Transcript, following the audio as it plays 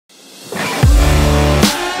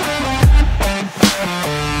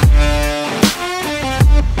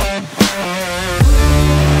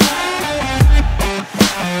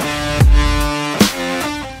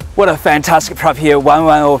What a fantastic prop here,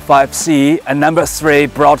 1105C and number 3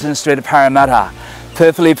 Broughton Street, Parramatta.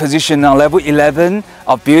 Perfectly positioned on level 11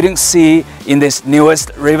 of Building C in this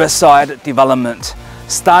newest riverside development.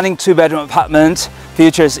 Stunning 2-bedroom apartment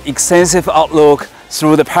features extensive outlook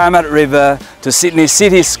through the Parramatta River to Sydney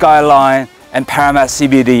city skyline and Parramatta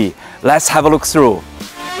CBD. Let's have a look through.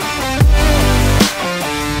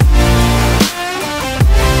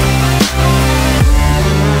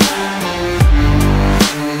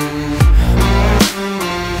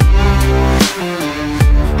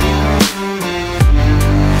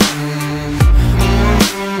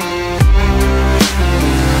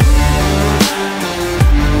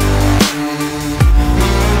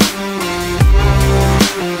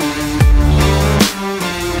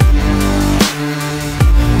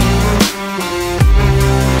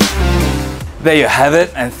 There you have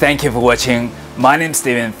it, and thank you for watching. My name is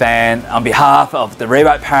Stephen Fan. On behalf of the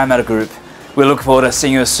Parramatta Group, we look forward to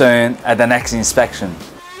seeing you soon at the next inspection.